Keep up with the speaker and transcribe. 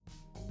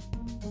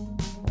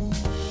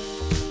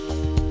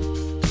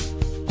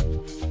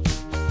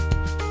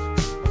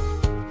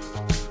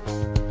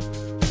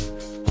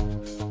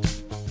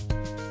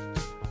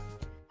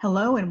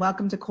Hello and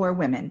welcome to Core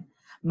Women.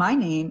 My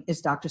name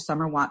is Dr.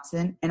 Summer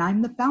Watson, and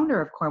I'm the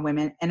founder of Core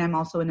Women, and I'm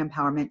also an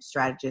empowerment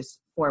strategist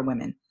for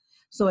women.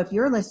 So if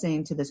you're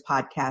listening to this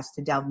podcast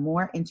to delve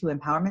more into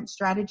empowerment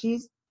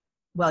strategies,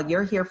 well,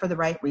 you're here for the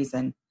right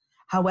reason.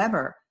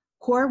 However,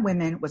 Core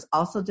Women was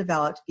also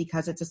developed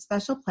because it's a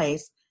special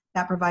place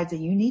that provides a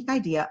unique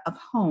idea of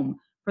home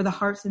for the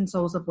hearts and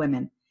souls of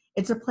women.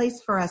 It's a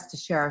place for us to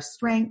share our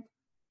strength,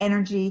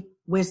 energy,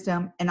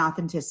 wisdom, and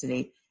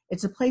authenticity.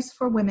 It's a place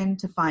for women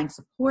to find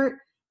support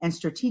and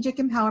strategic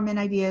empowerment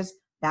ideas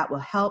that will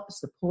help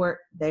support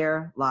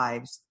their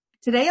lives.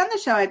 Today on the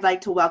show, I'd like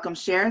to welcome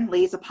Sharon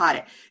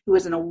Zapata, who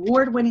is an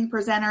award-winning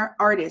presenter,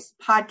 artist,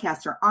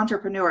 podcaster,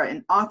 entrepreneur,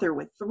 and author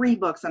with 3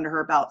 books under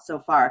her belt so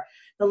far.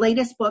 The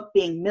latest book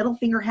being Middle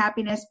Finger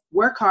Happiness,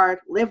 Work Hard,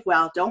 Live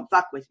Well, Don't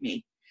Fuck With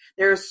Me.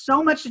 There's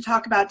so much to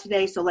talk about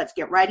today, so let's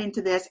get right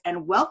into this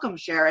and welcome,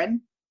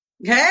 Sharon.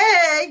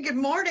 Hey, good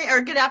morning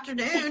or good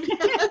afternoon.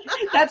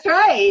 That's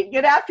right.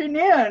 Good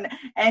afternoon.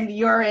 And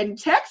you're in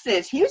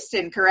Texas,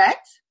 Houston,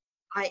 correct?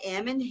 I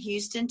am in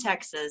Houston,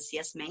 Texas.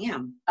 Yes,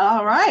 ma'am.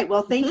 All right.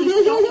 Well, thank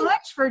you so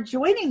much for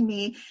joining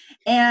me.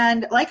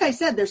 And like I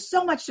said, there's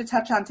so much to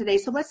touch on today.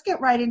 So let's get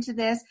right into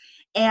this.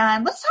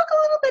 And let's talk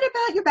a little bit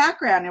about your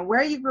background and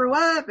where you grew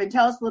up and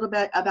tell us a little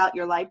bit about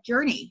your life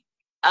journey.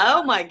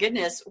 Oh my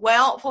goodness.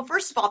 Well,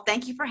 first of all,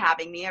 thank you for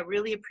having me. I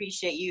really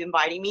appreciate you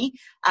inviting me.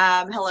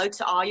 Hello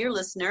to all your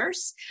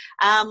listeners.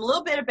 A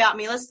little bit about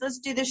me. Let's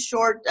do this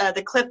short,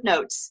 the Cliff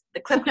Note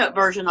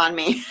version on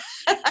me.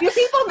 Do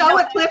people know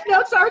what Cliff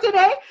Notes are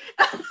today?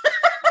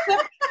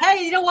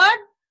 Hey, you know what?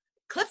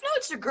 Cliff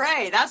Notes are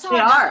great. That's how they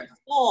are.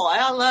 School.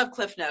 I love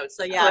Cliff Notes.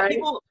 So yeah, right.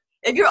 People,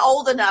 if you're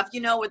old enough,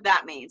 you know what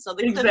that means. So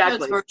the Cliff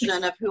Notes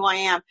version of who I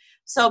am.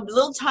 So a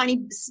little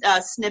tiny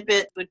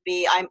snippet would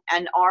be I'm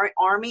an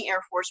Army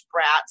Air Force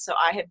brat. So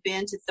I have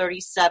been to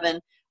 37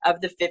 of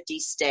the 50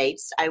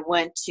 states. I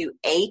went to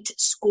 8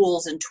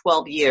 schools in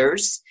 12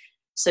 years.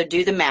 So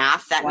do the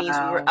math. That means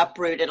we were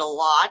uprooted a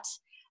lot.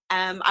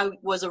 I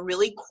was a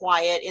really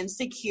quiet,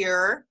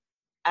 insecure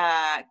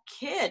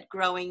kid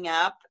growing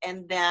up.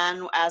 And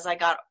then as I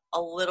got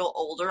a little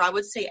older, I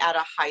would say out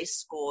of high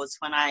school is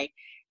when I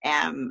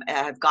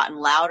have gotten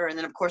louder. And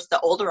then, of course, the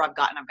older I've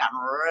gotten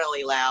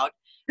really loud.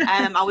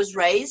 I was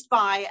raised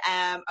by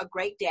a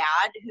great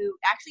dad who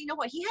actually, you know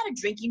what, he had a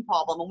drinking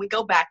problem. When we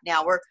go back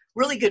now, we're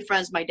really good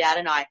friends, my dad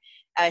and I.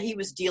 He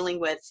was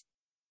dealing with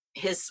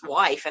his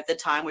wife at the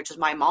time, which was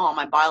my mom,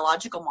 my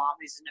biological mom,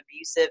 who's an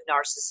abusive,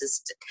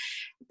 narcissistic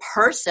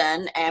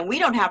person. And we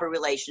don't have a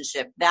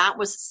relationship. That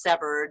was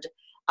severed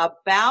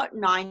about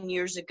 9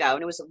 years ago.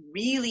 And it was a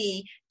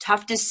really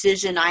tough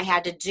decision I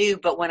had to do.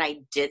 But when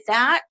I did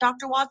that,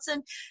 Dr.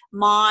 Watson,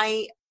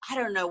 I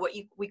don't know what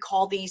we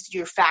call these,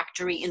 your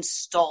factory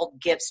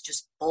installed gifts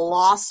just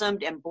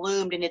blossomed and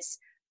bloomed. And it's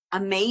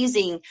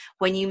amazing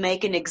when you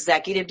make an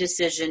executive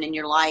decision in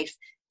your life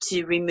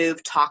to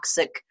remove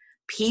toxic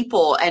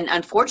people. And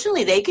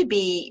unfortunately, they could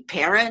be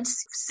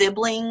parents,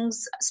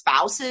 siblings,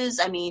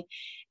 spouses. I mean,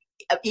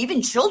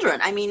 even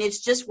children. I mean,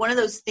 it's just one of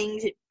those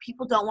things that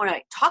people don't want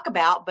to talk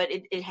about, but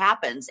it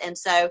happens. And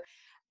so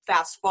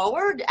fast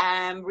forward,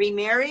 I'm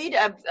remarried.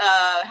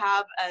 I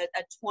have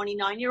a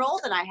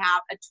 29-year-old and I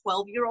have a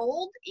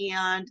 12-year-old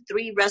and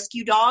 3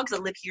 rescue dogs. I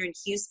live here in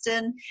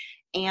Houston.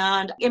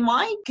 And in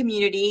my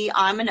community,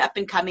 I'm an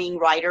up-and-coming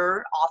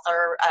writer,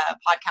 author,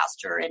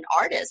 podcaster, and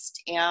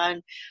artist.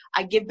 And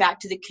I give back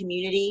to the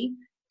community.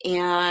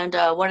 And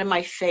one of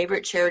my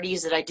favorite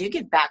charities that I do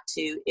give back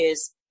to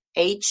is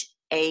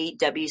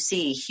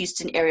HAWC,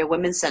 Houston Area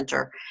Women's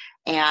Center.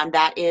 And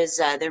that is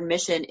their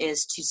mission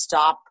is to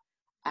stop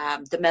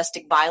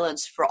domestic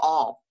violence for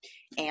all.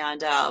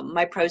 And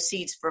my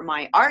proceeds for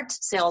my art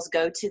sales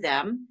go to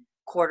them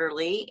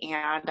quarterly.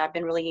 And I've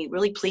been really,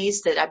 really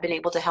pleased that I've been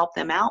able to help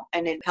them out.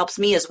 And it helps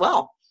me as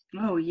well.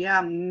 Oh,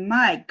 yeah.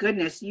 My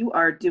goodness, you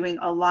are doing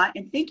a lot.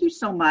 And thank you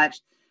so much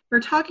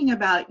for talking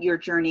about your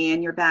journey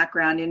and your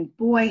background. And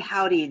boy,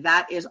 howdy,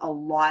 that is a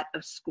lot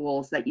of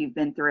schools that you've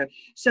been through.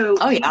 So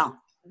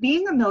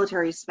being a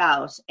military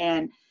spouse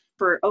and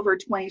for over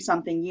 20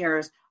 something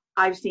years,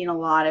 I've seen a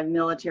lot of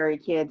military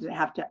kids that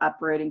have to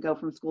uproot and go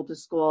from school to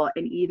school.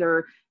 And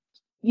either,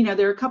 you know,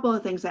 there are a couple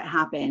of things that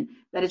happen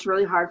that it's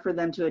really hard for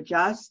them to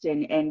adjust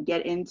and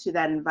get into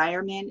that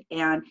environment.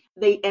 And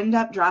they end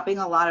up dropping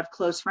a lot of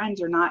close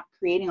friends or not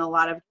creating a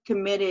lot of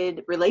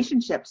committed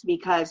relationships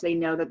because they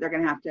know that they're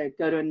going to have to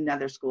go to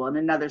another school and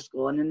another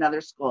school and another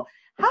school.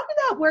 How did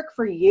that work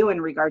for you in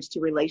regards to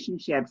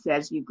relationships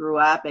as you grew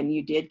up and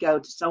you did go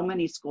to so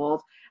many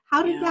schools?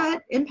 How did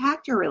that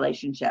impact your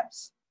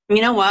relationships?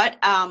 You know what?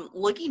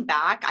 Looking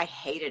back, I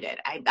hated it.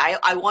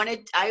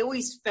 I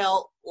always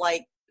felt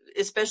like,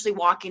 especially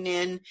walking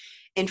in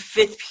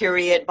 5th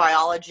period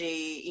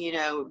biology, you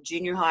know,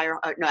 junior high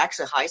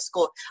actually high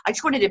school. I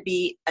just wanted to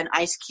be an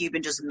ice cube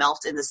and just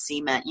melt in the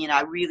cement. You know,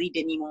 I really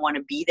didn't even want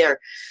to be there.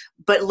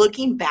 But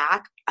looking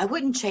back, I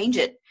wouldn't change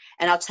it.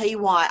 And I'll tell you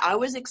why. I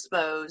was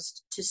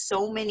exposed to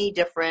so many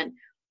different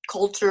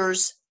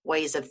cultures,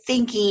 ways of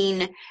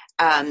thinking,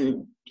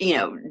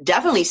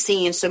 definitely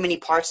seeing so many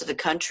parts of the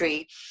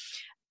country.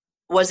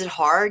 Was it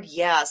hard?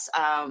 Yes.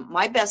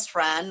 My best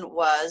friend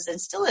was, and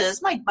still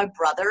is, my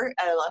brother.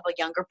 I have a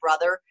younger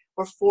brother.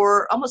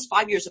 We're almost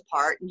 5 years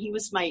apart, and he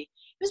was my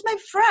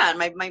friend,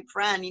 my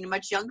friend,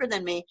 much younger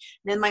than me.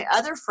 And then my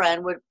other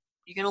friend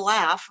you're going to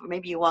laugh, or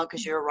maybe you won't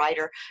because you're a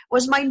writer,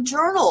 was my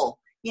journal,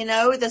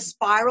 the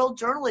spiral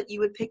journal that you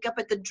would pick up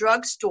at the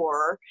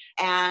drugstore.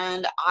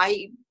 And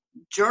I've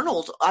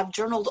journaled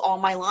all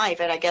my life.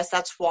 And I guess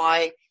that's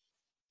why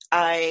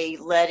I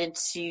led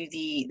into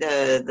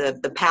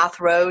the path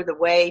road, the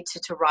way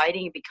to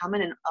writing and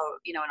becoming an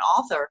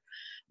author.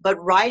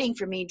 But writing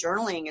for me,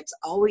 journaling, it's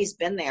always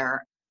been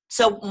there.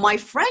 So my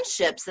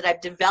friendships that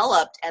I've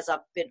developed as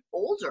I've been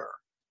older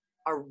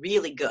are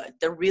really good.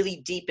 They're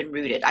really deep and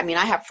rooted. I mean,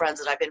 I have friends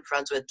that I've been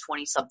friends with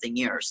 20 something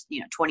years,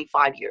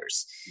 25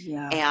 years.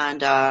 Yeah.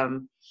 And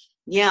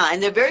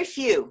and they're very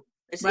few.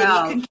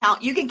 Wow.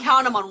 You can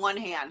count them on one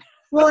hand.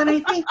 Well, and I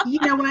think,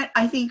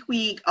 I think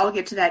we all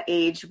get to that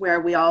age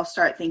where we all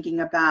start thinking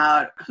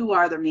about who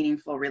are the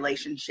meaningful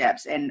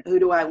relationships and who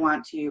do I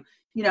want to,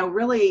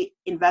 really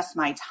invest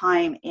my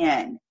time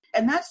in.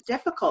 And that's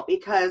difficult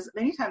because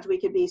many times we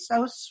could be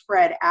so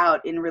spread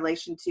out in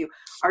relation to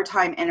our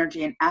time,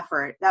 energy, and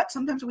effort that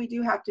sometimes we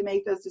do have to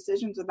make those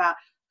decisions about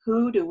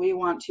who do we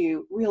want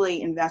to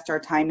really invest our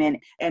time in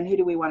and who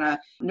do we want to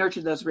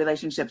nurture those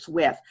relationships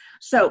with.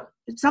 So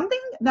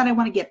something that I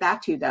want to get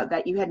back to, though,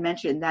 that you had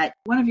mentioned that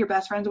one of your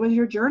best friends was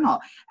your journal,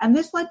 and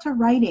this led to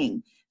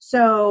writing.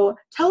 So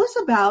tell us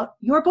about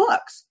your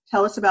books.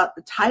 Tell us about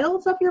the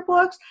titles of your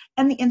books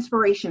and the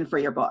inspiration for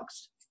your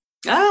books.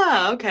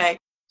 Oh, okay.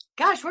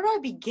 Gosh, where do I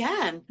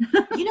begin?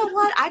 You know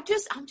what? I'm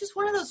just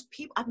one of those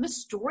people. I'm a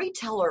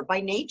storyteller by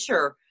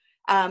nature.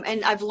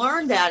 And I've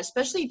learned that,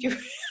 especially if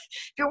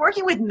you're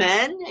working with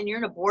men and you're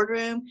in a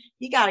boardroom,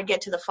 you got to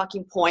get to the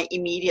fucking point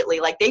immediately.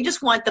 Like they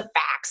just want the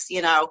facts,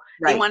 Right.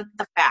 They want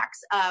the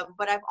facts.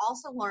 But I've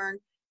also learned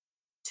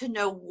to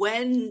know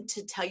when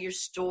to tell your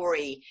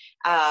story.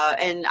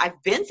 And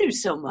I've been through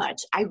so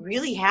much. I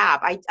really have.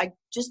 I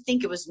just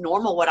think it was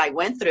normal what I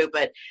went through.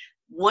 But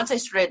once I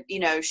started,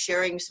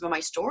 sharing some of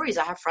my stories,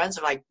 I have friends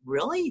that are like,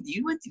 really?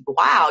 You went through,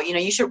 wow,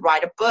 you should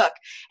write a book.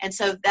 And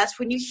so that's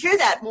when you hear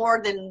that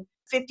more than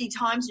 50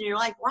 times and you're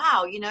like,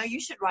 wow, you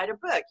should write a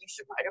book. You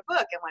should write a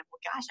book. I'm like,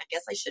 well, gosh, I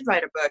guess I should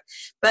write a book.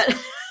 But,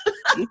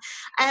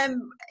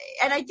 and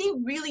I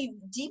think really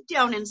deep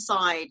down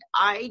inside,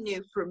 I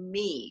knew for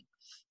me,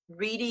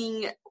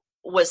 reading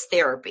was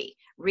therapy.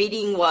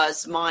 Reading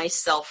was my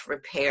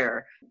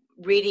self-repair.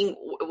 Reading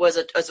was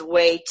a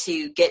way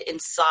to get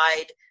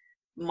inside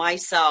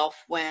myself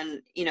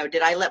when,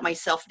 did I let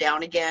myself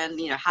down again?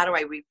 How do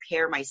I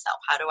repair myself?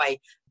 How do I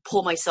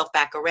pull myself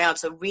back around?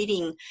 So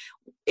reading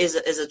is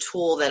a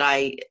tool that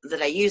I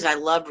use. I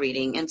love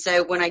reading. And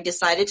so when I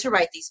decided to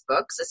write these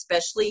books,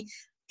 especially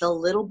the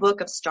little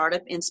book of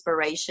startup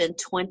inspiration,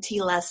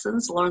 20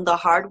 lessons learned the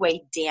hard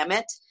way, damn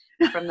it,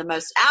 from the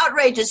most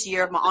outrageous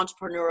year of my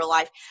entrepreneurial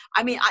life.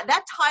 I mean,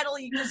 that title,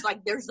 you just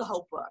like, there's the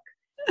whole book.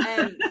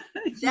 And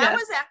that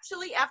was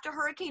actually after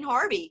Hurricane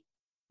Harvey.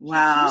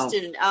 Wow.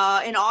 Houston,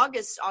 in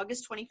August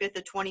 25th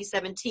of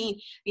 2017,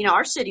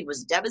 our city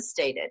was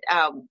devastated.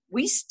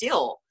 We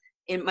still,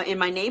 in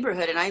my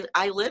neighborhood, and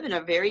I live in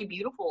a very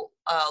beautiful,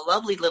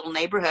 lovely little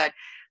neighborhood.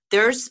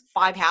 There's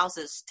 5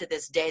 houses to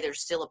this day. They're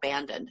still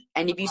abandoned.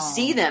 And if you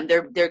see them,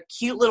 they're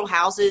cute little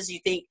houses. You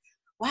think,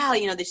 wow,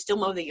 they still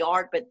mow the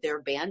yard, but they're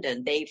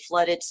abandoned. They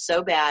flooded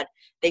so bad.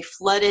 They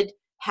flooded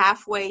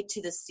halfway to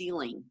the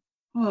ceiling.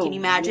 Oh, can you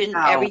imagine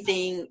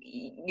everything,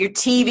 your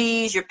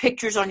TVs, your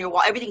pictures on your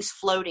wall, everything's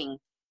floating.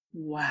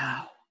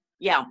 Wow.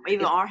 Yeah.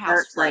 Even our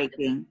house flooded.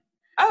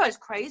 Oh, it's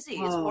crazy.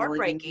 It's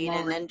heartbreaking.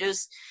 And then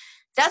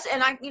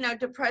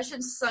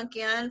depression sunk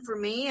in for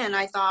me. And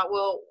I thought,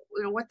 well,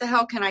 what the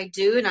hell can I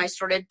do? And I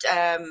started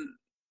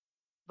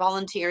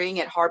volunteering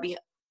at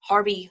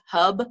Harvey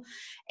Hub.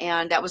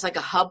 And that was like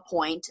a hub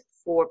point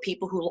for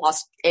people who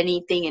lost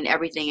anything and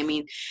everything. I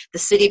mean, the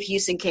city of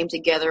Houston came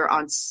together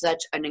on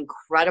such an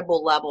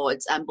incredible level.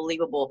 It's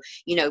unbelievable.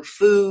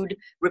 Food,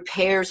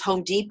 repairs,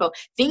 Home Depot,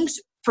 things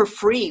for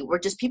free.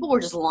 People were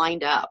just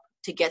lined up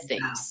to get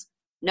things.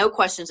 Wow. No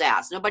questions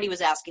asked. Nobody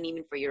was asking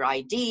even for your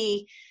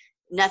ID,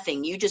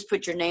 nothing. You just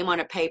put your name on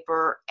a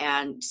paper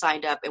and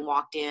signed up and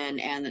walked in,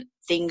 and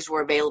things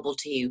were available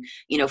to you,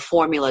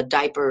 formula,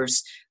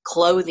 diapers,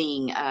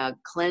 clothing,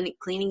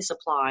 cleaning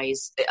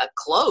supplies,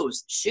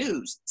 clothes,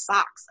 shoes,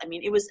 socks. I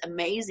mean, it was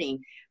amazing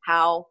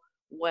how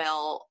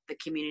well the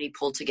community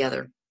pulled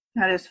together.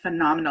 That is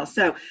phenomenal.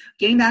 So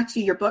getting back to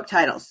your book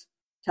titles,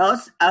 tell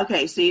us,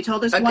 okay, so you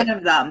told us one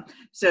of them.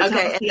 So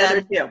tell us the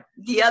other two.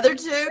 The other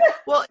two?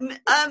 Well,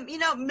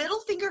 middle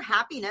finger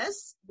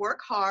happiness,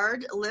 work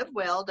hard, live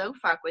well, don't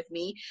fuck with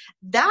me.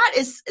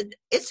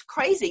 It's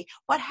crazy.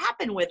 What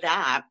happened with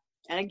that?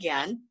 And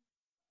again,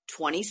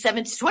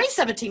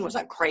 2017 was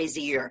a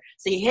crazy year.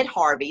 So you hit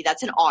Harvey.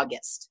 That's in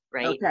August,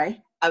 right?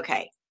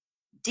 Okay.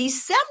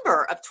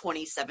 December of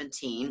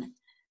 2017,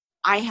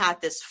 I had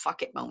this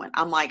fuck it moment.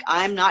 I'm like,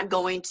 I'm not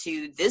going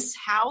to this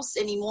house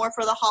anymore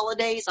for the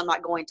holidays. I'm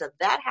not going to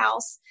that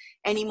house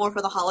anymore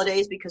for the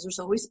holidays because there's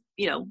always,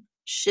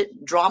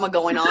 shit drama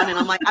going on. And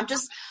I'm like, I'm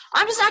just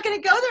not going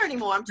to go there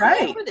anymore. I'm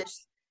too old for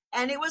this.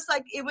 And it was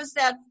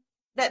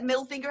that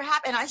middle finger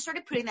happy. And I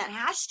started putting that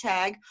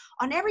hashtag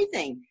on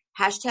everything.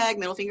 Hashtag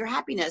middle finger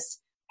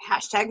happiness.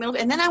 Hashtag middle.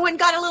 And then I went and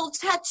got a little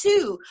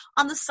tattoo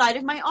on the side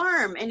of my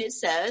arm. And it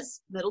says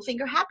middle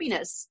finger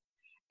happiness.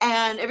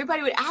 And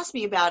everybody would ask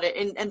me about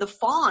it. And the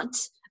font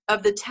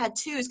of the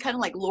tattoo is kind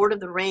of like Lord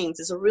of the Rings.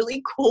 It's a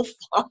really cool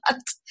font.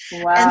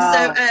 Wow. And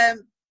so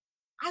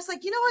I was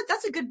like, you know what?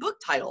 That's a good book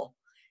title.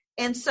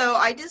 And so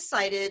I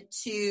decided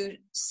to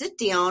sit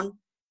down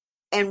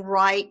and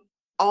write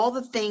all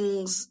the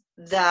things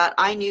that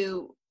I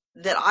knew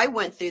that I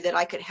went through that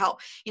I could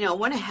help. I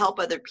want to help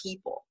other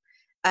people.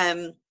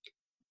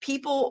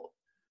 People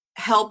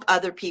help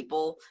other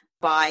people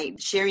by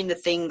sharing the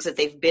things that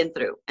they've been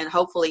through. And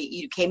hopefully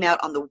you came out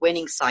on the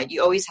winning side.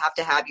 You always have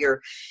to have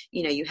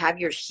you have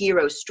your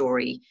hero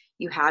story,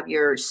 you have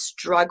your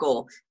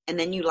struggle, and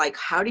then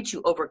how did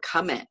you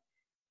overcome it?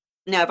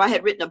 Now, if I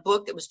had written a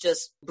book that was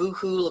just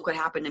boo-hoo, look what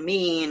happened to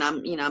me, and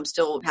I'm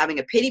still having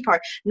a pity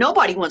party,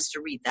 nobody wants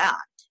to read that.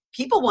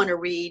 People want to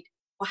read,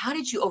 well, how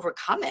did you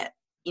overcome it?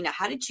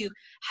 How did you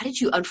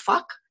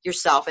unfuck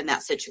yourself in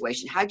that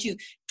situation? How did you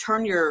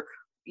turn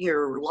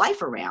your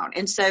life around?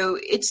 And so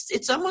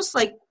it's almost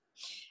like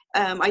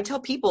I tell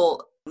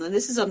people, and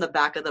this is on the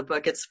back of the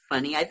book, it's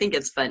funny. I think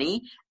it's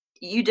funny.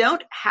 You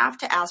don't have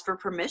to ask for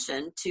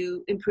permission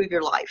to improve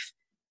your life.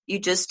 You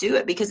just do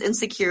it because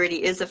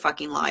insecurity is a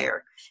fucking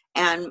liar.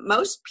 And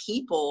most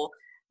people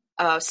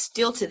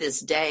still to this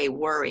day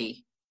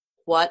worry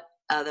what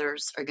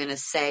others are going to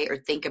say or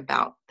think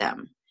about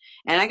them.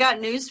 And I got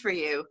news for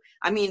you.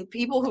 I mean,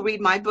 people who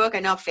read my book, I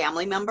know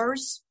family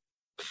members,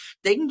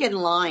 they can get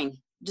in line.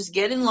 Just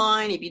get in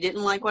line. If you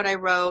didn't like what I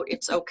wrote,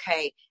 it's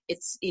okay.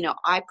 It's,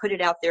 I put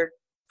it out there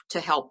to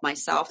help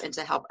myself and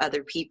to help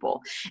other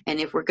people. And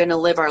if we're going to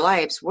live our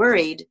lives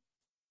worried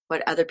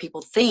what other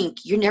people think,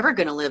 you're never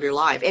going to live your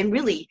life. And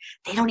really,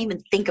 they don't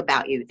even think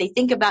about you. They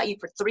think about you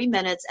for 3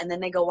 minutes and then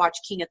they go watch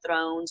King of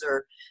Thrones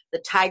or the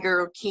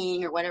Tiger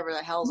King or whatever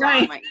the hell's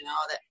on right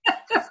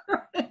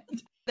now.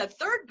 The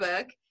third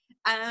book,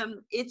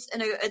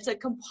 it's a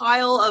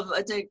compile of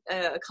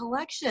a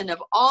collection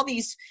of all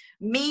these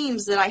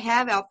memes that I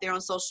have out there on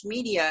social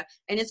media,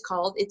 and it's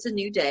called "It's a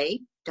New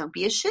Day. Don't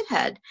be a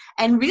shithead."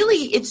 And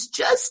really, it's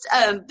just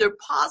they're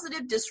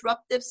positive,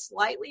 disruptive,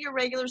 slightly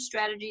irregular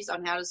strategies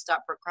on how to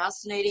stop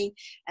procrastinating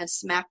and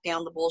smack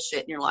down the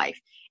bullshit in your life.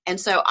 And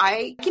so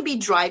I can be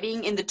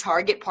driving in the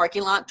Target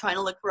parking lot trying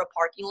to look for a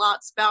parking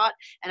lot spot,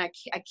 and I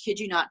kid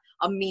you not,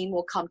 a meme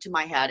will come to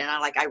my head, and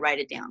I write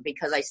it down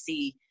because I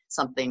see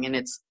something and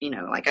it's,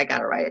 I got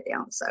to write it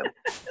down. So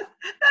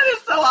that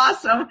is so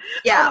awesome.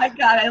 Yeah. Oh my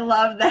God. I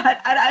love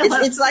that.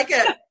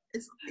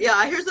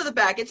 Here's to the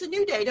back. It's a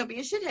new day. Don't be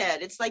a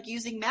shithead. It's like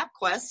using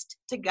MapQuest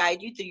to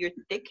guide you through your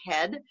thick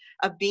head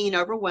of being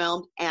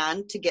overwhelmed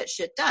and to get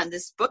shit done.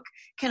 This book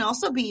can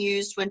also be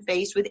used when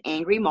faced with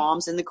angry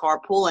moms in the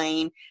carpool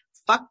lane,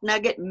 fuck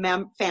nugget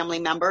family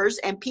members,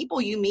 and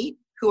people you meet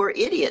who are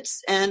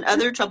idiots and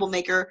other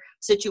troublemaker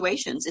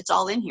situations. It's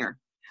all in here.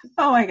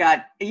 Oh my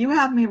God. You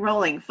have me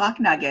rolling. Fuck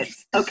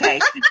nuggets. Okay.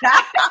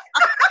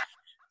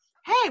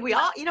 Hey, we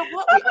all, you know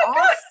what? We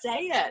all say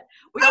it.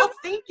 We all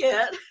think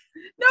it.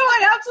 No,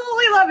 I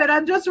absolutely love it.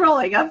 I'm just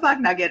rolling. I'm fuck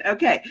nugget.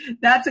 Okay.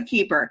 That's a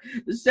keeper.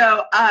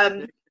 So,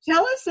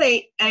 tell us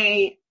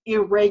a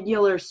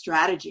irregular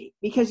strategy,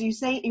 because you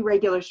say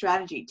irregular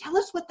strategy. Tell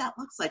us what that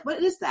looks like.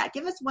 What is that?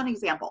 Give us one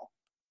example.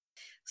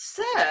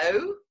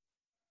 So,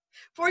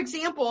 for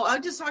example,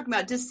 I'm just talking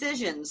about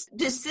decisions.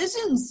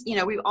 Decisions,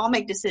 we all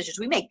make decisions.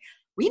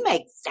 We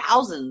make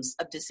thousands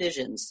of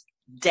decisions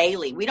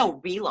daily. We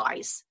don't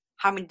realize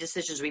how many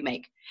decisions we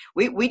make.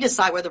 We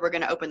decide whether we're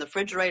going to open the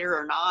refrigerator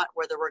or not,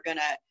 whether we're going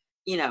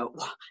to,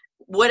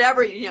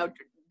 whatever,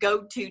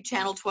 go to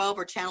channel 12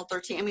 or channel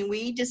 13. I mean,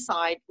 we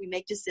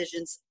make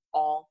decisions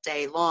all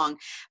day long.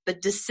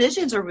 But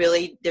decisions are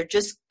really, they're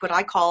just what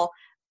I call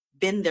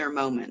been there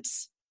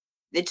moments.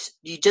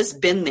 You just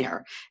been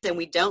there. And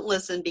we don't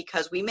listen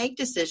because we make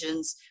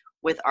decisions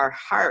with our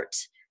heart,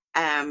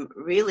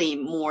 really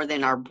more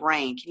than our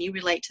brain. Can you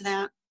relate to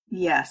that?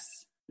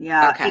 Yes.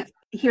 Yeah. Okay.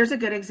 Here's a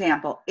good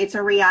example. It's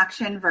a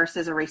reaction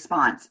versus a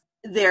response.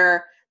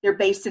 They're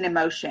based in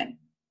emotion.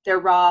 They're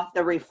raw,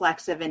 they're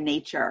reflexive in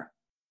nature.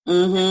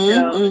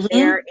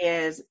 There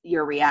is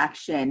your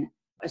reaction.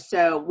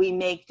 So we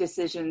make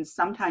decisions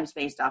sometimes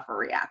based off a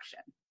reaction.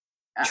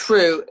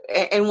 True.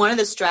 And one of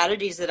the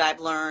strategies that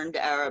I've learned,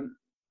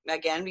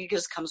 again,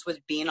 because it comes with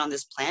being on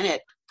this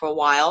planet for a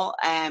while,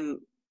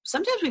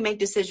 sometimes we make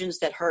decisions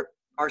that hurt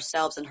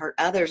ourselves and hurt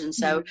others. And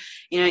so,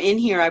 in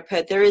here I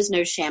put, there is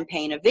no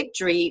champagne of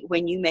victory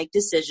when you make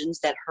decisions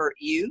that hurt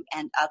you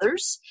and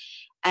others.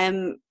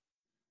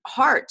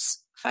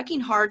 Hearts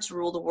fucking hearts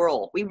rule the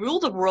world. We rule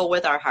the world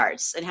with our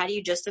hearts. And how do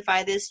you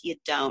justify this? You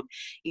don't.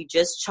 You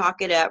just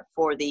chalk it up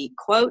for the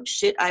quote,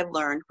 shit I've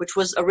learned, which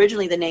was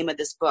originally the name of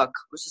this book,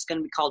 which is going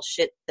to be called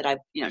shit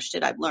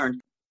I've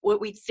learned. What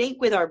we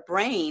think with our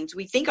brains,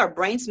 we think our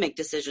brains make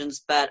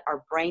decisions, but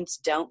our brains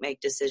don't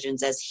make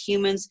decisions. As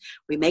humans,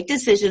 we make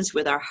decisions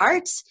with our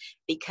hearts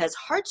because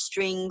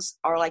heartstrings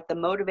are like the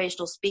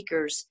motivational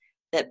speakers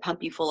that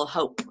pump you full of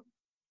hope.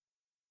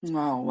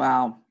 Oh,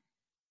 wow.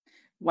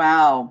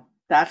 Wow.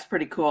 That's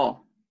pretty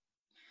cool.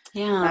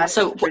 Yeah.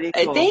 So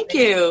cool. Thank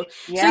you.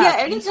 Yeah, so yeah,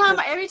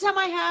 every time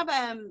I have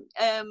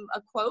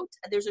a quote,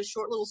 there's a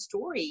short little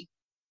story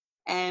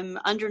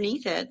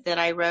underneath it that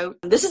I wrote.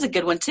 This is a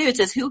good one too. It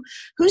says,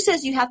 who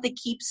says you have to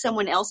keep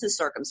someone else's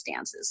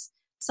circumstances?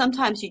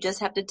 Sometimes you just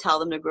have to tell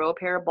them to grow a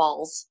pair of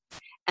balls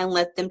and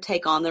let them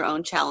take on their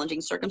own challenging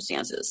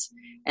circumstances.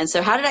 And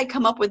so how did I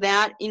come up with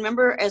that? You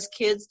remember as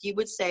kids, you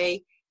would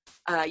say,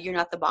 you're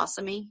not the boss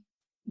of me.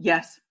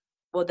 Yes.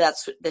 Well, that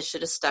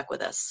should have stuck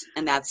with us.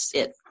 And that's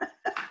it.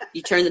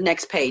 You turn the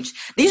next page.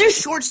 These are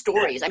short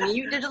stories. I mean,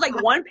 you did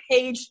like one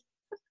page.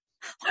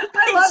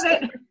 I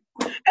love it.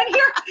 And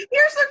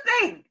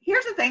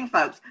here's the thing,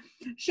 folks.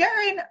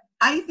 Sharon,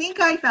 I think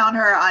I found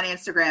her on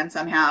Instagram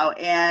somehow.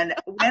 And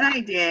when I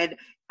did,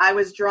 I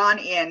was drawn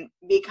in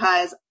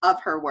because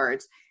of her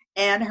words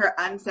and her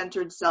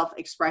uncensored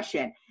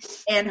self-expression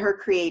and her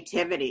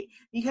creativity,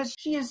 because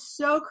she is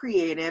so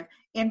creative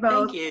in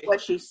both what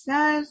she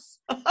says,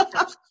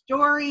 her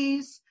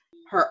stories,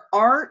 her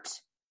art.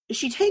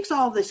 She takes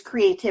all this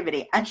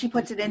creativity and she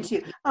puts it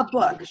into a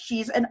book.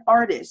 She's an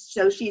artist,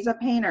 so she's a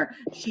painter.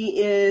 She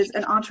is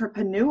an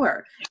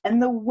entrepreneur.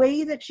 And the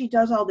way that she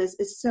does all this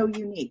is so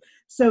unique.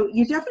 So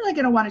you're definitely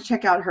going to want to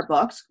check out her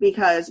books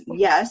because,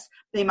 yes,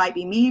 they might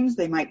be memes,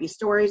 they might be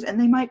stories, and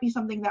they might be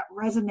something that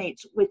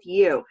resonates with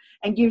you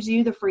and gives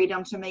you the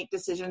freedom to make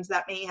decisions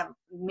that may have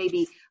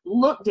maybe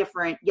looked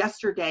different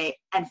yesterday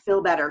and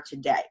feel better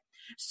today.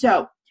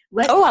 So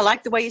I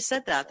like the way you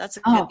said that. That's a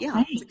good,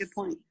 that's a good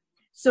point.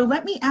 So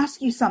let me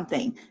ask you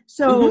something.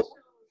 So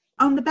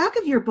on the back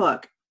of your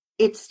book,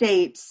 it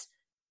states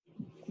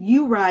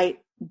you write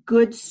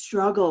good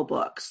struggle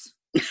books.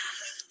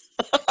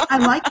 I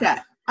like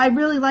that. I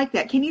really like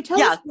that. Can you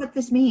tell us what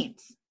this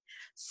means?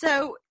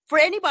 So for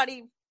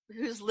anybody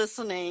who's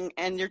listening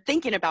and you're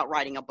thinking about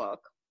writing a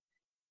book,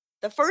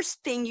 the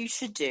first thing you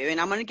should do, and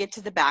I'm going to get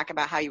to the back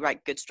about how you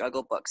write good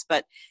struggle books,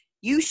 but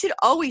you should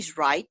always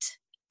write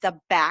the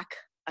back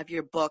of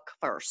your book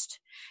first.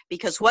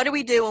 Because what do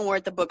we do when we're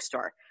at the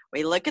bookstore?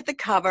 We look at the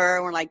cover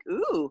and we're like,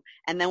 ooh,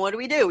 and then what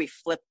do? We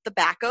flip the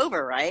back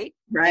over, right?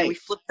 Right. And we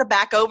flip the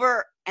back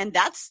over, and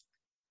that's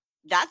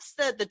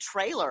the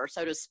trailer,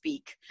 so to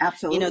speak.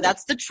 Absolutely.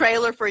 That's the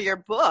trailer for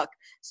your book.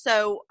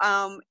 So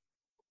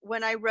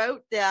when I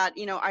wrote that,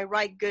 I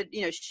write good,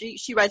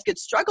 she writes good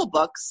struggle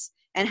books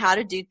and how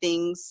to do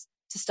things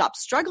to stop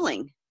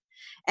struggling.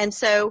 And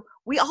so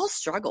we all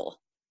struggle.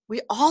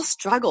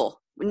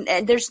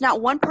 And there's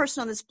not one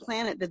person on this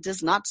planet that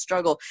does not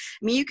struggle.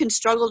 I mean, you can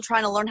struggle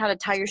trying to learn how to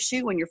tie your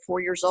shoe when you're 4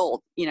 years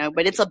old,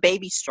 but it's a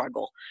baby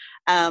struggle.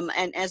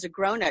 And as a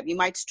grown-up, you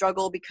might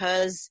struggle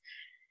because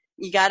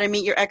you got to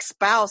meet your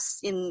ex-spouse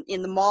in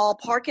the mall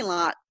parking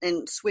lot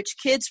and switch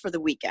kids for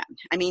the weekend.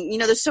 I mean,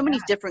 there's so many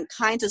different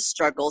kinds of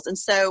struggles. And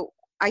so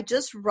I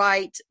just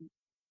write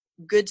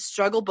good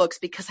struggle books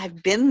because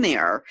I've been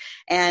there,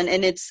 and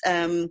it's,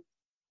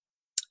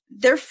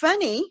 they're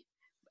funny.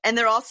 And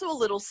they're also a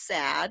little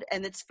sad,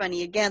 and it's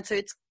funny again.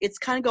 So it's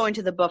kind of going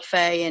to the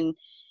buffet, and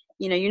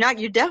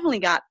you're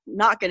definitely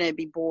not going to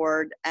be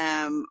bored.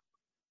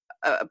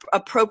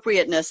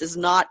 Appropriateness is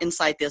not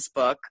inside this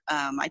book.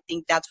 I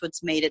think that's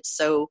what's made it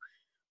so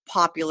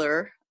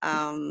popular.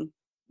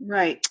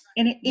 Right,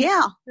 and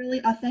it's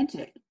really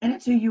authentic, and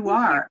it's who you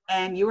are,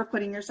 and you are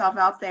putting yourself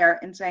out there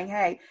and saying,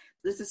 "Hey,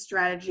 this is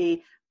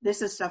strategy.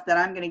 This is stuff that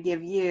I'm going to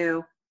give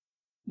you.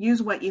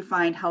 Use what you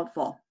find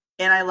helpful."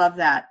 And I love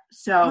that.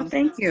 So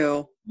thank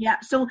you. Yeah.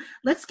 So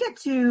let's get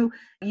to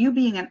you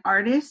being an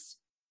artist,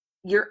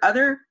 your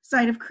other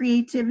side of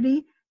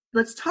creativity.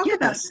 Let's talk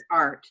about your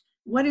art.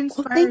 What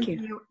inspired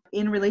you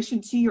in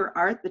relation to your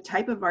art, the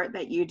type of art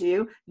that you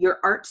do, your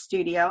art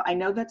studio? I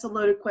know that's a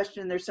loaded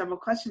question. There's several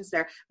questions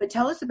there, but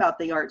tell us about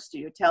the art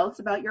studio. Tell us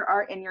about your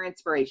art and your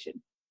inspiration.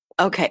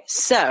 Okay.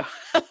 So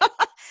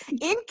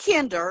in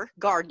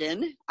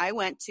kindergarten, I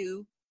went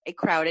to a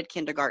crowded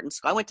kindergarten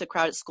school. I went to a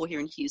crowded school here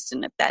in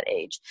Houston at that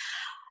age.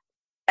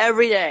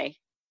 Every day,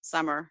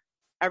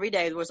 every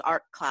day there was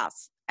art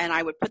class. And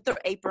I would put the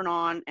apron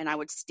on and I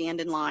would stand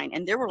in line.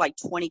 And there were like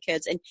 20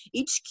 kids. And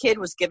each kid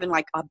was given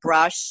like a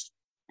brush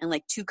and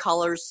like 2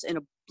 colors and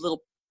a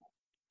little,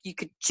 you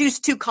could choose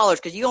 2 colors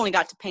because you only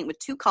got to paint with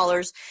 2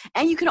 colors.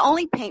 And you could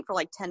only paint for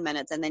like 10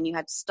 minutes. And then you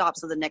had to stop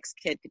so the next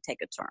kid could take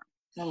a turn.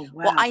 Oh,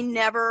 wow. Well, I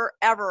never,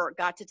 ever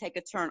got to take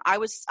a turn. I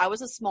was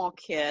a small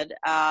kid,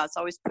 so I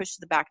always pushed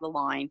to the back of the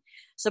line.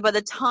 So by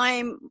the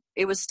time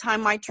it was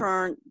time my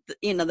turn,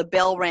 the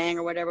bell rang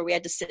or whatever, we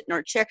had to sit in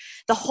our chair.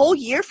 The whole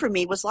year for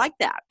me was like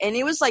that. And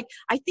it was like,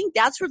 I think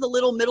that's where the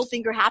little middle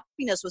finger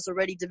happiness was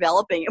already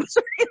developing. It was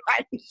already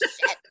like,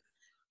 shit,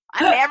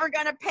 I'm never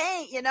going to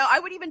paint. I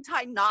would even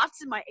tie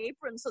knots in my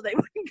apron so they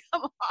wouldn't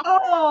come off.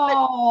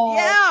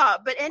 Oh.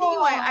 But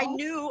anyway,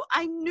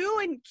 I knew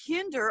in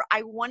kinder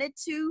I wanted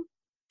to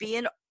be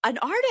an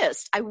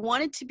artist. I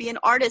wanted to be an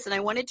artist, and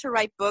I wanted to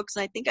write books.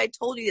 And I think I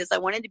told you this. I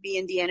wanted to be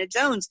Indiana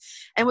Jones,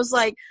 and was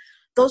like,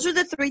 those are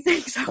the 3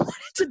 things I wanted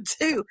to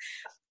do.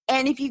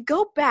 And if you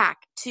go back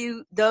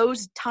to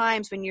those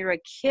times when you're a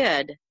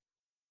kid,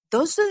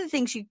 those are the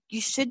things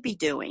you should be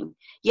doing.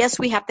 Yes,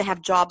 we have to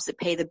have jobs that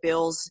pay the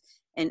bills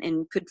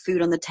and put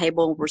food on the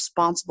table,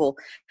 responsible.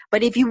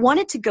 But if you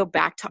wanted to go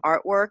back to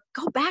artwork,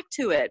 go back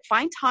to it.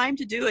 Find time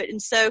to do it.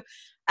 And so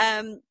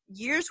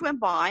years went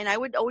by, and I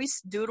would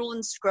always doodle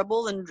and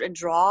scribble and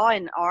draw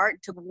and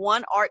art. Took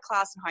one art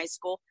class in high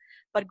school.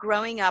 But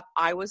growing up,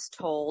 I was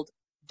told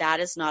that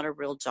is not a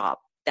real job.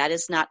 That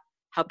is not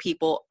how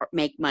people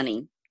make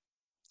money.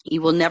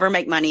 You will never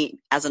make money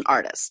as an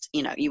artist.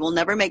 You will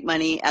never make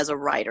money as a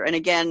writer. And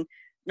again,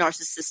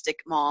 narcissistic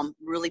mom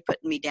really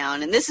putting me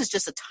down. And this is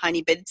just a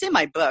tiny bit. It's in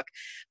my book.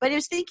 But I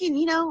was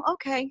thinking,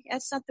 okay,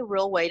 that's not the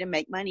real way to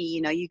make money.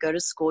 You go to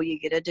school, you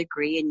get a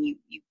degree, and you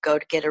go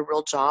to get a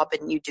real job,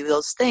 and you do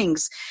those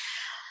things.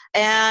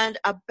 And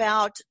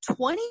about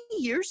 20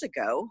 years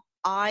ago,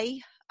 I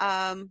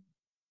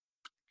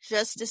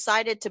just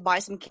decided to buy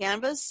some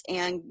canvas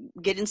and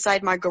get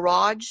inside my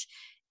garage,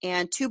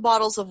 and 2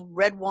 bottles of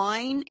red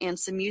wine and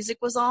some music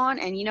was on.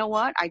 And you know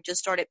what? I just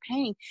started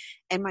painting,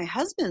 and my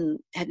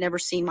husband had never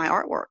seen my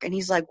artwork. And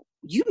he's like,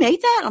 you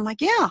made that? I'm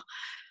like, yeah.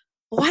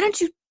 Well, why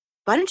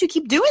don't you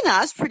keep doing that?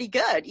 That's pretty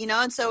good.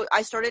 And so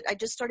I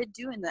just started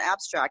doing the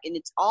abstract, and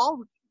it's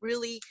all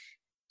really,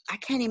 I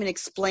can't even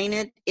explain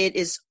it. It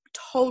is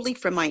totally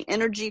from my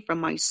energy, from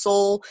my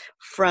soul,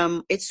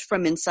 it's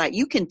from inside.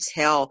 You can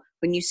tell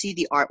when you see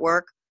the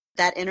artwork,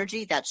 that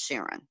energy, that's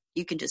Sharon.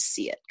 You can just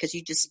see it because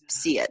you just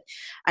see it.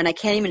 And I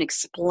can't even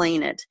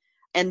explain it.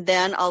 And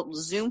then I'll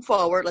zoom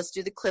forward. Let's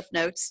do the cliff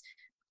notes.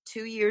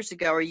 2 years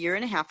ago, or a year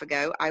and a half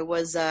ago, I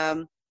was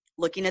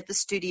looking at the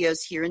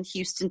studios here in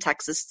Houston,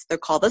 Texas. They're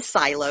called the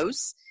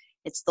Silos.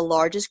 It's the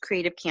largest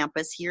creative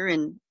campus here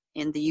in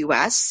the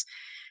U.S.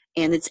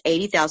 And it's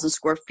 80,000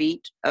 square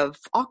feet of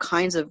all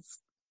kinds of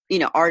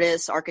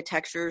artists,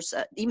 architectures,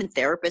 even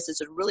therapists. It's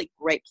a really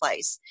great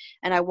place.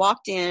 And I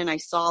walked in and I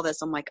saw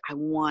this. I'm like, I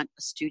want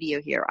a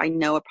studio here. I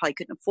know I probably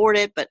couldn't afford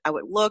it, but I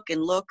would look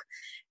and look.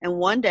 And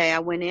one day I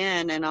went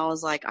in and I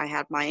was like, I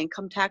had my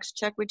income tax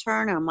check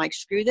return. And I'm like,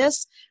 screw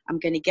this. I'm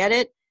going to get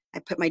it. I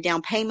put my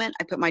down payment.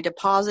 I put my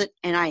deposit,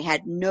 and I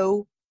had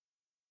no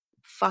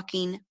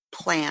fucking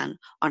plan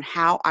on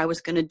how I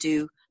was going to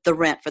do the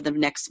rent for the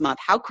next month.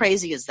 How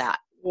crazy is that?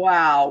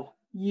 Wow.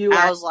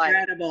 I was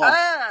incredible.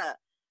 Like,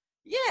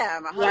 yeah,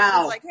 my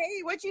husband's like,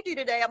 hey, what'd you do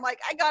today? I'm like,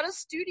 I got a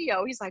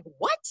studio. He's like,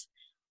 what?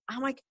 I'm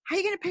like, how are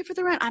you going to pay for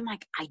the rent? I'm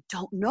like, I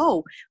don't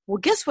know. Well,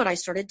 guess what I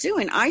started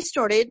doing? I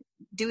started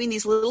doing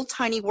these little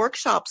tiny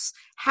workshops,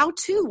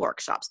 how-to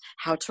workshops,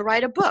 how to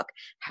write a book,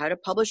 how to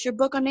publish your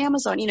book on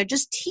Amazon,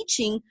 just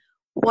teaching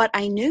what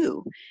I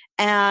knew.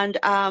 And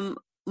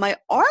my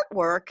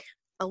artwork,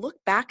 I look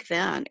back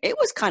then, it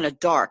was kind of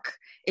dark.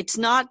 It's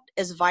not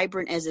as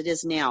vibrant as it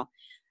is now.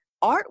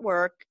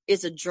 Artwork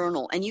is a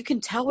journal, and you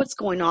can tell what's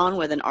going on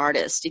with an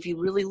artist if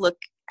you really look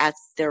at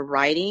their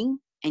writing,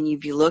 and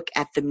if you look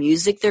at the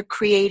music they're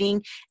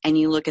creating, and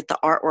you look at the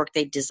artwork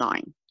they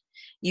design.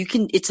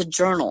 It's a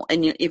journal,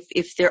 and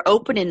if they're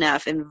open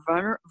enough and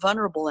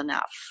vulnerable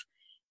enough,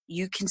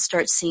 you can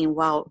start seeing,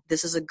 wow,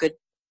 this is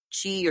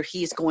she or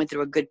he is going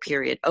through a good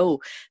period. Oh,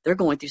 they're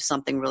going through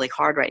something really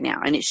hard right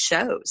now, and it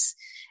shows.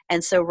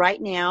 And so right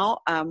now,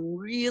 I'm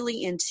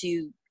really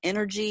into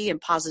energy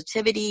and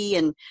positivity,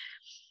 and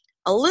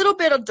a little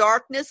bit of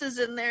darkness is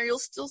in there. You'll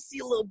still see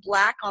a little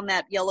black on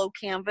that yellow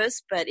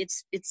canvas, but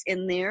it's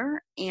in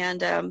there.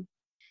 And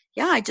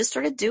I just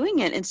started doing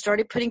it and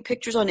started putting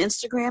pictures on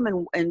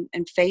Instagram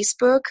and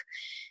Facebook,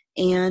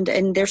 and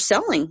they're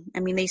selling. I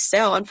mean, they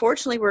sell.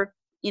 Unfortunately, we're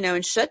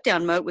in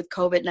shutdown mode with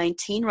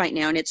COVID-19 right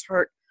now, and it's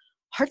hurt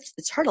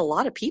a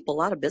lot of people, a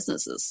lot of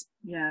businesses.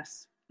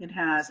 Yes, it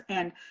has.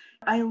 And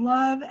I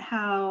love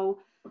how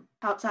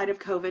outside of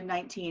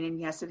COVID-19, and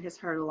yes, it has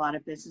hurt a lot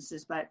of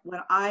businesses, but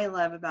what I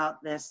love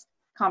about this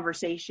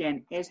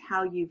conversation is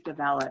how you've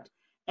developed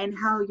and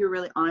how you're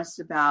really honest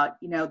about,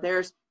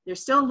 there's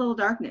still a little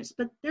darkness,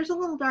 but there's a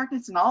little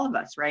darkness in all of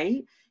us,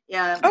 right?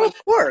 Yeah. Oh,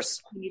 of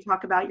course. When you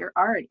talk about your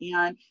art,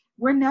 and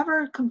we're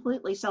never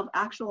completely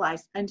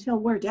self-actualized until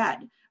we're dead,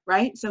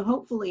 right? So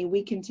hopefully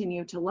we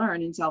continue to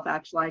learn and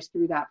self-actualize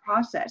through that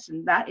process.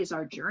 And that is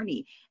our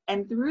journey.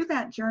 And through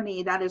that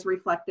journey, that is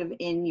reflective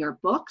in your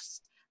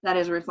books, that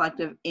is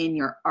reflective in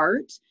your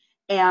art.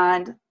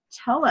 And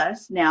tell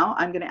us now,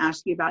 I'm going to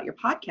ask you about your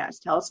podcast.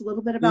 Tell us a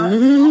little bit about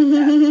your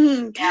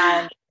podcast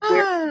and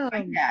where you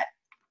find that.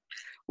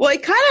 Well,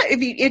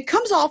 it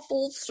comes all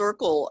full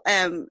circle.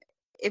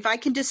 If I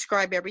can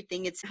describe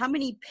everything, it's how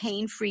many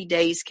pain-free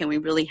days can we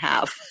really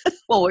have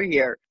while we're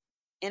here?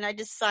 And I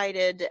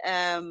decided,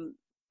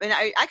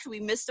 we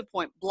missed a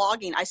point.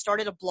 Blogging. I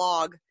started a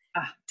blog,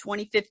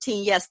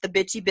 2015. Yes, the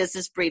Bitchy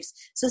Business Briefs.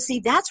 So see,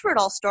 that's where it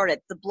all started.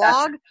 The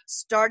blog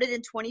started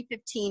in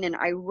 2015, and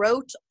I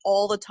wrote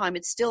all the time.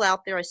 It's still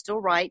out there. I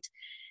still write,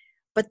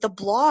 but the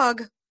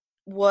blog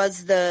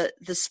was the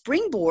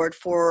springboard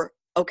for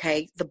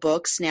the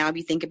books. Now, if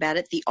you think about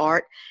it, the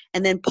art,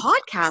 and then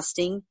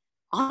podcasting.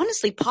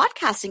 Honestly,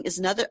 podcasting is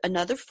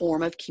another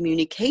form of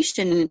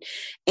communication.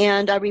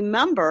 And I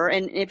remember,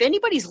 and if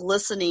anybody's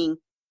listening,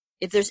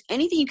 if there's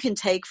anything you can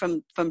take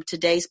from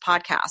today's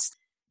podcast,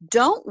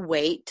 don't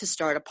wait to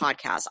start a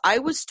podcast. I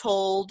was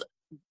told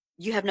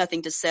you have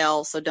nothing to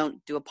sell, so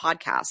don't do a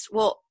podcast.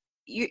 Well,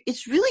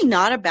 it's really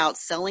not about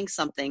selling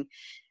something.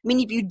 I mean,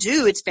 if you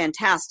do, it's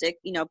fantastic.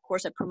 Of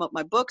course, I promote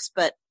my books,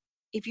 but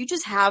if you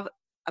just have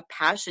a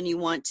passion you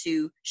want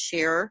to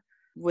share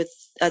with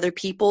other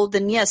people,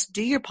 then yes,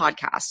 do your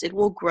podcast. It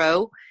will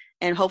grow,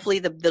 and hopefully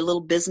the little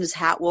business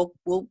hat will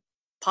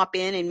pop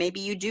in, and maybe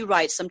you do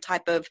write some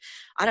type of,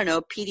 I don't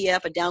know,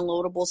 PDF, a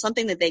downloadable,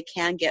 something that they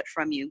can get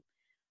from you.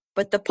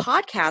 But the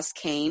podcast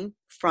came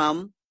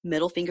from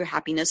Middle Finger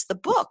Happiness, the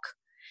book.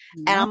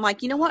 Mm-hmm. And I'm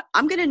like, you know what?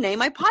 I'm going to name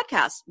my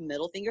podcast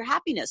Middle Finger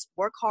Happiness.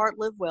 Work hard,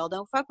 live well,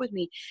 don't fuck with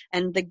me.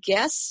 And the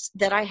guests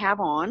that I have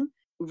on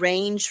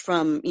range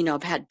from,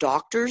 I've had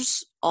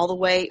doctors all the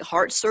way,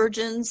 heart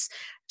surgeons,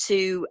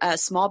 to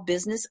small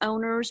business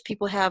owners.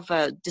 People have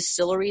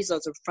distilleries.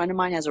 There's a friend of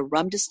mine has a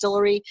rum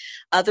distillery,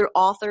 other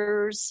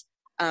authors,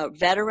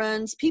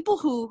 veterans, people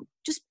who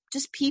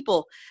just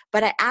people.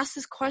 But I asked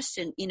this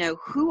question,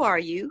 who are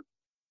you?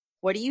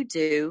 What do you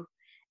do?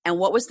 And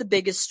what was the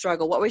biggest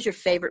struggle? What was your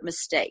favorite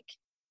mistake?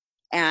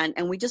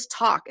 And we just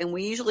talk, and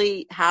we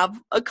usually have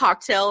a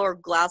cocktail or a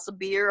glass of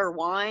beer or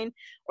wine,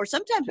 or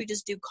sometimes we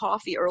just do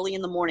coffee early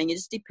in the morning. It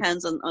just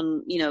depends on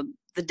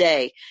the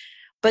day.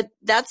 But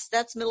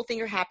that's Middle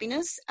Finger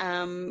Happiness.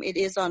 It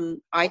is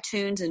on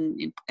iTunes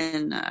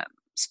and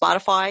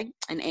Spotify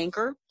and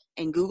Anchor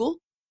and Google.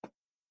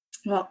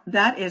 Well,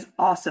 that is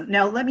awesome.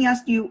 Now, let me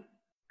ask you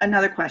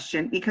another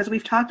question, because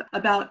we've talked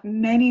about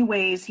many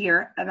ways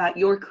here about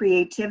your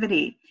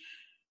creativity.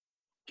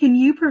 Can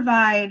you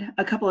provide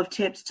a couple of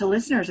tips to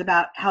listeners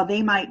about how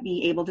they might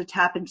be able to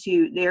tap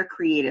into their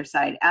creative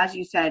side? As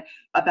you said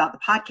about the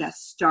podcast,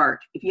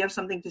 start. If you have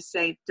something to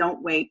say,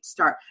 don't wait,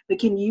 start. But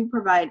can you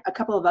provide a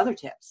couple of other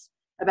tips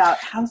about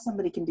how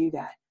somebody can do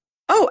that?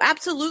 Oh,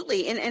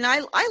 absolutely. And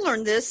I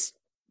learned this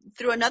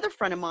through another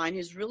friend of mine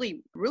who's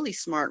really, really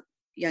smart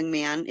young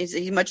man.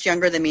 He's much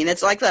younger than me. And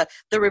it's like the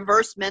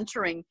reverse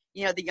mentoring,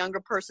 the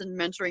younger person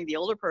mentoring the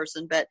older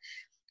person. But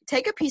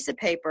take a piece of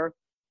paper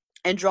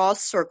and draw a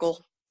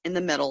circle in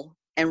the middle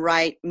and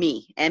write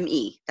me,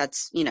 M-E.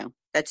 That's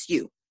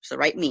you. So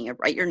write me, or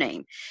write your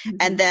name. Mm-hmm.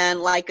 And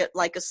then like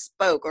a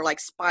spoke or like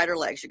spider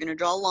legs, you're going to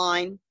draw a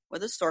line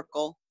with a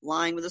circle.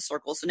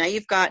 So now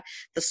you've got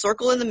the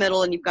circle in the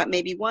middle, and you've got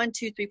maybe 1,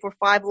 2, 3, 4,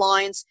 5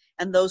 lines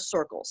and those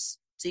circles.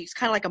 So it's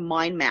kind of like a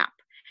mind map.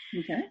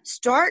 Okay.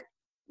 Start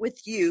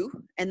with you,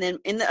 and then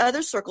in the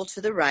other circle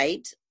to the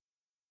right,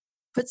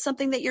 put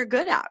something that you're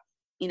good at.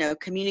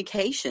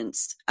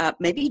 Communications,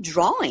 maybe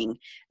drawing,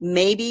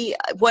 maybe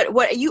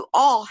what you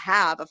all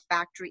have a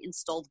factory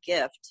installed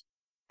gift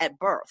at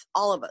birth.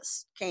 All of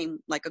us came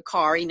like a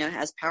car,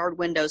 has powered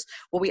windows.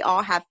 Well, we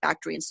all have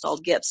factory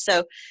installed gifts.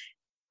 So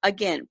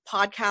again,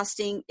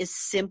 podcasting is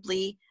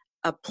simply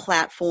a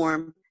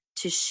platform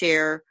to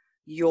share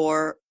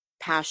your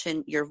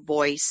passion, your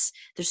voice.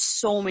 There's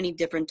so many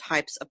different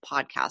types of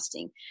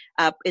podcasting.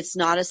 It's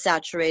not a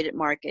saturated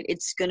market.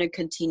 It's going to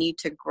continue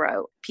to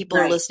grow. People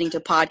are listening to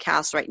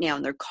podcasts right now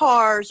in their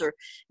cars, or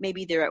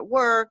maybe they're at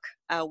work.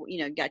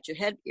 Got your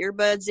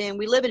earbuds in.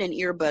 We live in an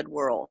earbud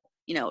world,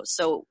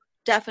 so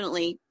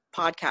definitely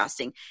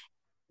podcasting.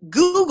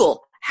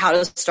 Google how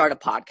to start a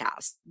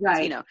podcast.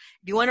 Right. If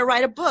you want to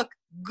write a book,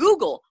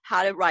 Google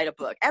how to write a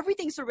book.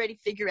 Everything's already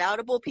figure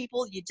outable,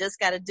 people. You just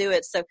got to do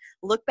it. So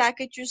look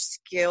back at your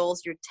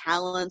skills, your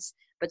talents,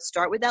 but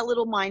start with that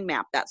little mind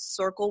map, that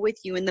circle with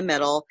you in the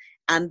middle.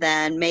 And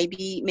then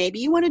maybe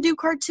you want to do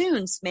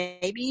cartoons.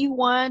 Maybe you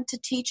want to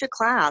teach a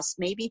class.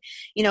 Maybe,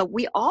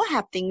 we all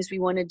have things we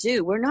want to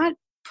do. We're not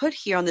put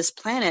here on this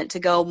planet to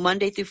go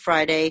Monday through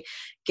Friday,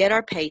 get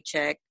our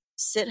paycheck,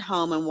 sit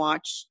home and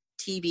watch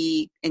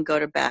TV and go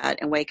to bed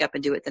and wake up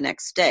and do it the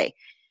next day.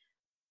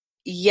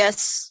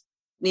 Yes,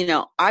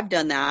 I've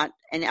done that.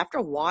 And after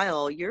a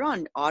while, you're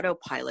on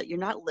autopilot. You're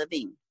not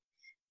living.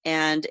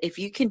 And if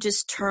you can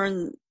just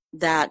turn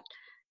that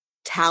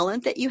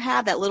talent that you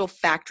have, that little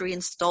factory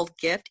installed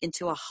gift,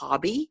 into a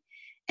hobby,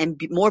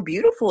 and more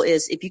beautiful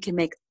is if you can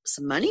make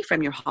some money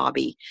from your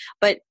hobby.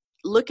 But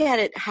look at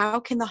it. How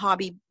can the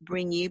hobby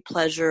bring you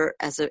pleasure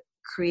as a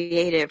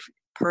creative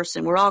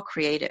person? We're all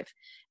creative.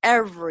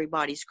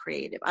 Everybody's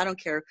creative. I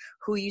don't care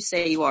who you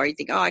say you are. You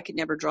think, I could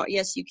never draw.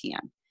 Yes, you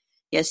can.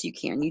 Yes, you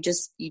can. You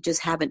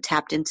just haven't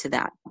tapped into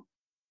that.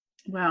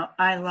 Well,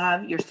 I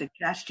love your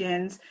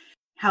suggestions,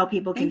 how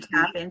people can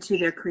tap into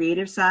their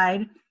creative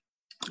side.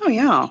 Oh,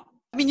 yeah.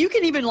 I mean, you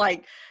can even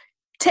like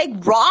take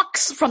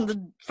rocks from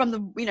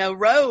the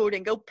road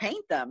and go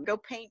paint them. Go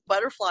paint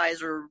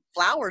butterflies or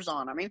flowers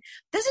on them. I mean,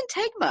 it doesn't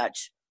take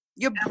much.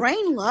 Your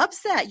brain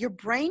loves that. Your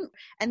brain,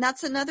 and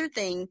that's another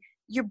thing,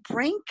 your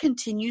brain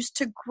continues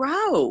to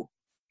grow.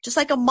 Just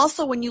like a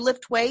muscle when you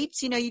lift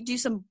weights, you do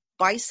some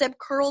bicep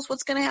curls,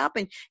 what's going to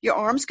happen? Your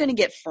arm's going to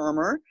get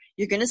firmer.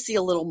 You're going to see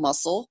a little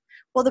muscle.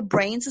 Well, the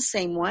brain's the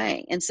same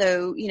way. And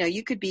so,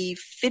 you could be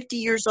 50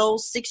 years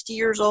old, 60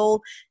 years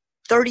old,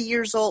 30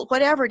 years old,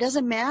 whatever. It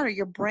doesn't matter.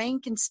 Your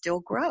brain can still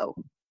grow.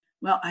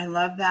 Well, I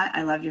love that.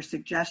 I love your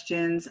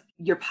suggestions,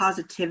 your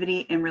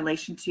positivity in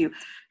relation to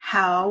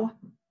how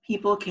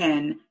people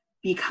can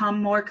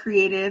become more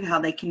creative, how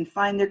they can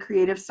find their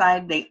creative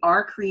side. They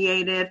are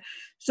creative.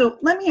 So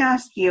let me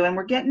ask you, and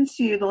we're getting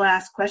to the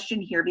last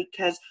question here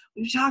because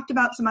we've talked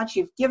about so much,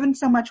 you've given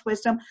so much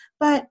wisdom,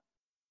 but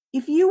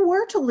if you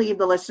were to leave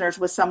the listeners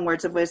with some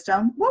words of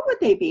wisdom, what would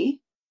they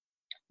be?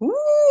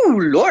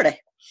 Ooh, Lordy.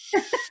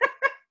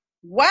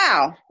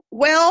 Wow.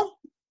 Well,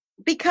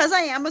 because I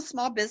am a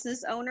small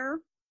business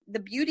owner, the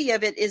beauty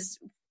of it is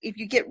if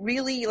you get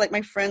really, like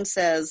my friend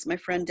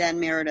Dan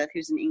Meredith,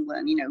 who's in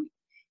England,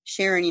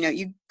 Sharon,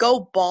 you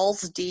go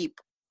balls deep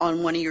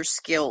on one of your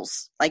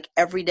skills, like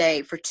every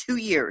day for 2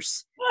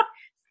 years.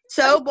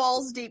 So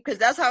balls deep, because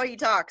that's how he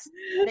talks,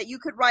 that you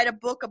could write a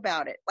book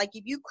about it. Like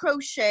if you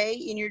crochet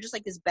and you're just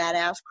like this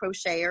badass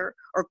crocheter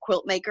or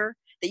quilt maker,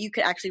 that you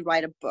could actually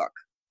write a book.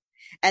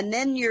 And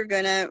then you're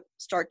going to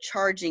start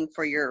charging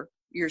for your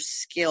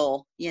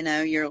skill,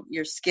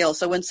 your skill.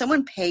 So when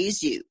someone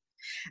pays you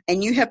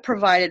and you have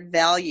provided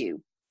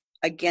value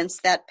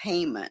against that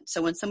payment.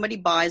 So when somebody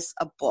buys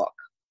a book,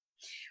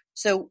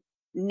 so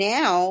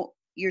now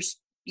you're,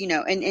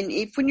 and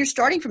if when you're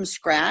starting from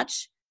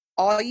scratch,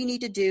 all you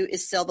need to do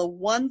is sell the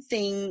one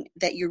thing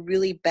that you're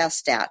really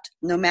best at,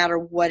 no matter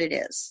what it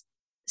is.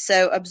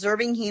 So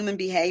observing human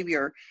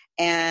behavior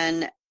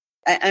and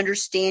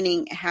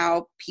understanding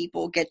how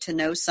people get to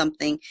know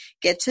something,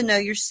 get to know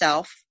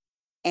yourself,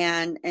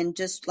 and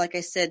just like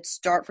I said,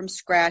 start from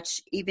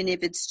scratch, even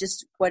if it's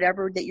just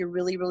whatever that you're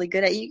really, really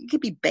good at. It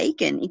could be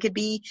baking. It could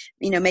be,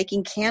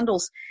 making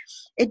candles.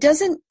 It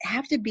doesn't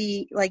have to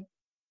be like,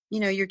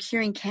 you're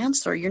curing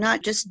cancer. You're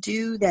not, just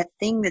do that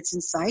thing that's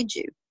inside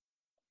you.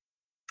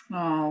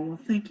 Oh, well,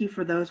 thank you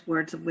for those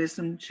words of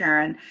wisdom,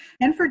 Sharon,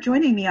 and for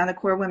joining me on the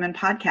Core Women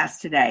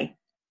podcast today.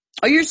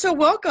 Oh, you're so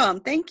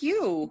welcome. Thank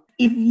you.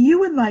 If you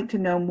would like to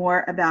know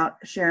more about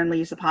Sharon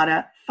Lee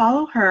Zapata,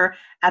 follow her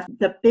at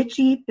the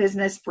Bitchy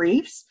Business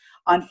Briefs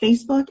on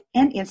Facebook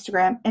and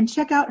Instagram, and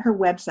check out her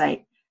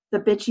website,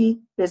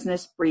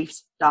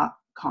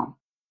 thebitchybusinessbriefs.com.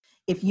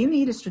 If you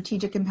need a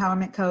strategic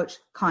empowerment coach,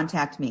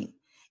 contact me.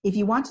 If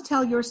you want to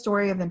tell your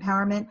story of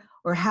empowerment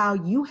or how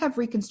you have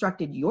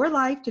reconstructed your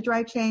life to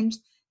drive change,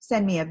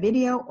 send me a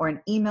video or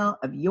an email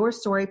of your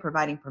story,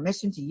 providing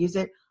permission to use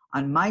it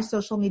on my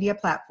social media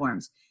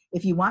platforms.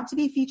 If you want to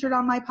be featured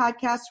on my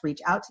podcast, reach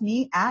out to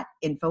me at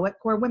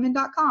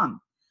info@corewomen.com.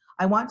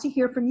 I want to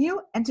hear from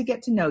you and to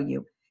get to know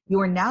you. You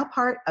are now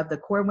part of the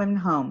Core Women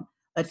home.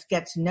 Let's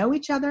get to know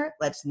each other.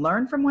 Let's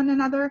learn from one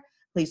another.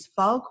 Please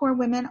follow Core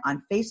Women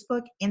on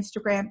Facebook,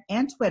 Instagram,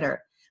 and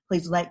Twitter.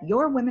 Please let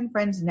your women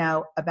friends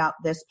know about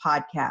this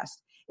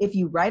podcast. If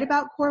you write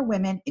about Core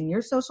Women in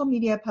your social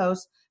media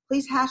posts,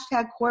 please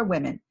hashtag Core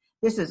Women.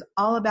 This is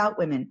all about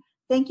women.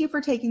 Thank you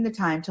for taking the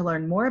time to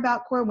learn more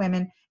about Core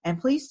Women, and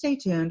please stay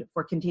tuned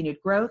for continued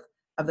growth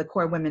of the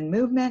Core Women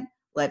movement.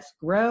 Let's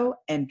grow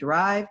and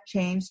drive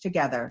change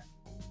together.